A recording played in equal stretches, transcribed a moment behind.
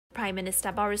Prime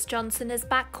Minister Boris Johnson has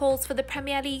backed calls for the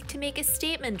Premier League to make a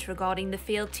statement regarding the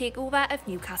failed takeover of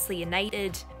Newcastle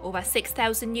United. Over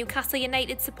 6,000 Newcastle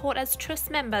United supporters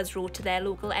trust members wrote to their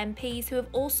local MPs who have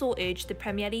also urged the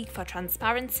Premier League for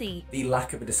transparency. The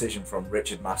lack of a decision from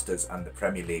Richard Masters and the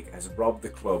Premier League has robbed the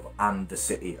club and the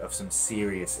city of some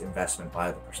serious investment by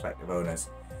the prospective owners.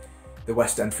 The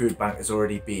West End Food Bank has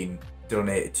already been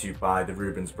donated to by the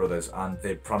Rubens brothers, and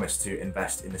they've promised to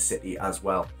invest in the city as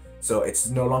well. So it's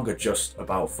no longer just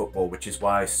about football, which is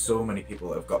why so many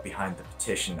people have got behind the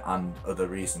petition and other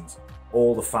reasons.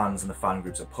 All the fans and the fan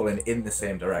groups are pulling in the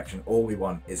same direction. All we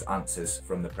want is answers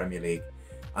from the Premier League.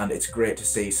 And it's great to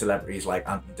see celebrities like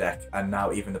Anton Deck and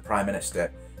now even the Prime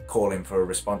Minister calling for a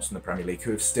response from the Premier League,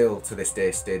 who have still to this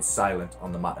day stayed silent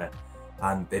on the matter.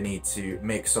 And they need to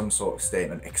make some sort of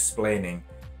statement explaining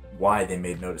why they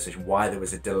made no decision, why there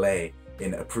was a delay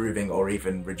in approving or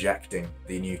even rejecting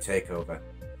the new takeover.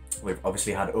 We've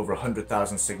obviously had over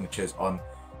 100,000 signatures on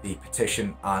the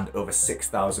petition, and over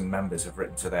 6,000 members have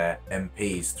written to their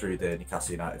MPs through the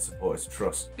Newcastle United Supporters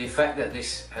Trust. The effect that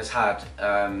this has had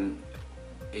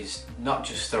is not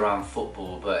just around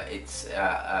football, but it's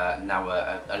now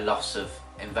a loss of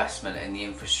investment in the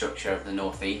infrastructure of the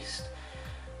North East.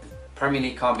 The Premier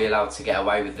League can't be allowed to get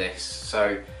away with this,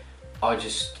 so I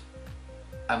just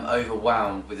am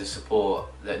overwhelmed with the support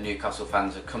that Newcastle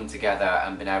fans have come together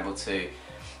and been able to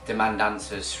demand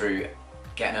answers through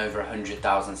getting over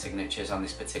 100,000 signatures on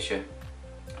this petition.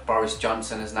 Boris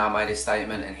Johnson has now made a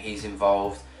statement and he's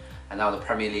involved, and now the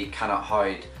Premier League cannot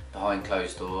hide behind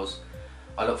closed doors.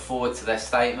 I look forward to their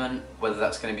statement. Whether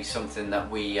that's going to be something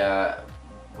that we are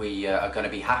going to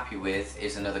be happy with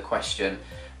is another question,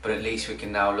 but at least we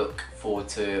can now look forward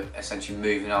to essentially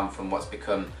moving on from what's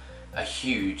become a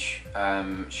huge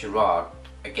charade,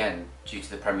 again due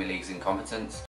to the Premier League's incompetence.